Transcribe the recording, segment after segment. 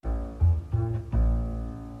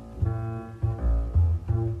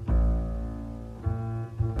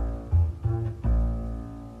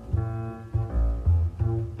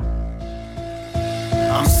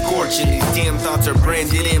scorching. These damn thoughts are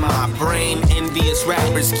branded in my brain. Envious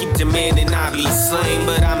rappers keep demanding I be slain,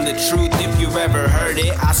 but I'm the truth if you've ever heard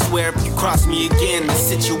it. I swear if you cross me again, the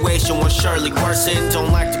situation will surely worsen.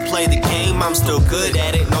 Don't like to play the game, I'm still good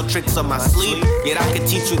at it. No tricks up my sleeve, yet I could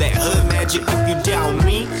teach you that hood magic. If you doubt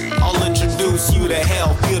me, I'll introduce you to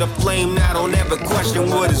hell. Feel the flame now, don't ever question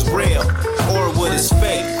what is real or what is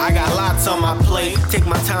fake. I got lots on my plate, take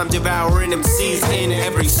my time devouring MCs in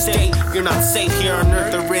every state. You're not safe here on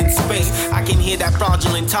earth or in space. I can hear that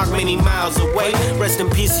fraudulent talk many miles away. Rest in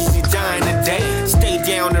peace, you dying today. Stay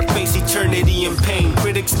down or face eternity in pain.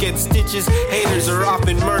 Critics get stitches, haters are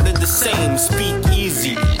often murdered the same. Speak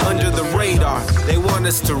easy, under the radar. They want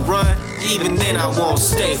us to run, even then I won't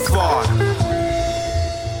stay far.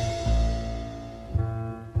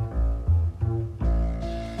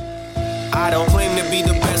 I don't claim to be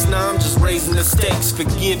the best, now I'm just raising the stakes.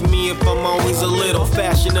 Forgive me if I'm always a little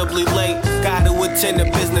fashionably late. Gotta attend to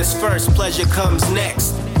business first, pleasure comes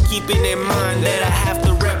next. Keeping in mind that I have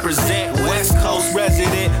to represent West Coast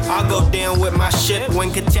resident. I'll go down with my ship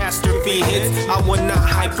when catastrophe hits. I will not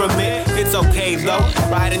hide from it, it's okay though.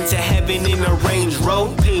 Riding to heaven in a Range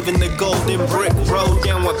Road, paving the golden brick road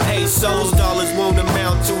down with pesos. Dollars won't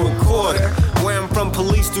amount to a quarter. Where I'm from,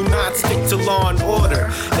 police do not stick to law and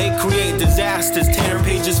order. They create disasters, tearing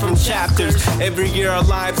pages from chapters. Every year our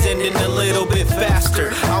lives ending a little bit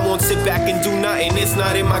faster. I won't sit back and do nothing, it's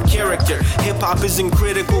not in my character. Hip-hop is in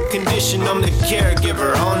critical condition, I'm the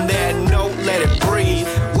caregiver. On that note, let it breathe.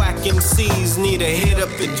 Whack MCs need to hit up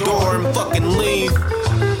the door and fucking leave.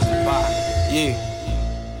 Bye. Yeah.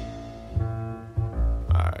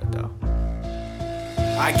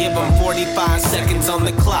 I give them 45 seconds on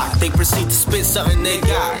the clock. They proceed to spit something they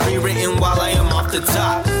got rewritten while I am off the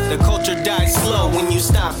top. The culture dies slow when you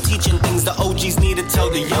stop teaching things the OGs need to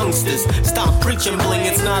tell the youngsters. Stop preaching bling,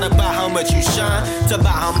 it's not about how much you shine, it's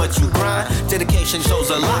about how much you grind. Dedication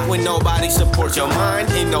shows a lot when nobody supports your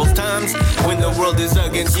mind. In those times when the world is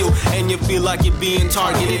against you and you feel like you're being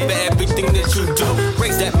targeted for everything that you do,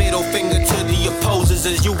 raise that middle finger to the opposers.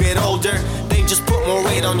 As you get older, they just put more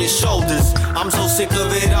weight on your shoulders. I'm so sick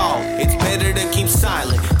of it all, it's better to keep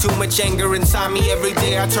silent. Too much anger inside me, every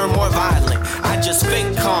day I turn more violent. I just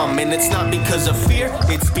fake calm, and it's not because of fear,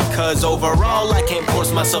 it's because overall I can't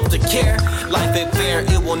force myself to care. Life ain't fair,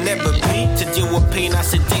 it will never be. To deal with pain I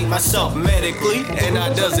sedate myself medically, and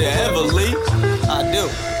I does it heavily. I do.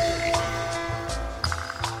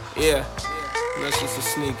 Yeah, that's just a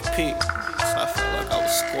sneak peek. So I felt like I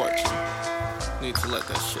was scorching. Need to let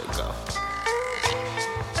that shit go.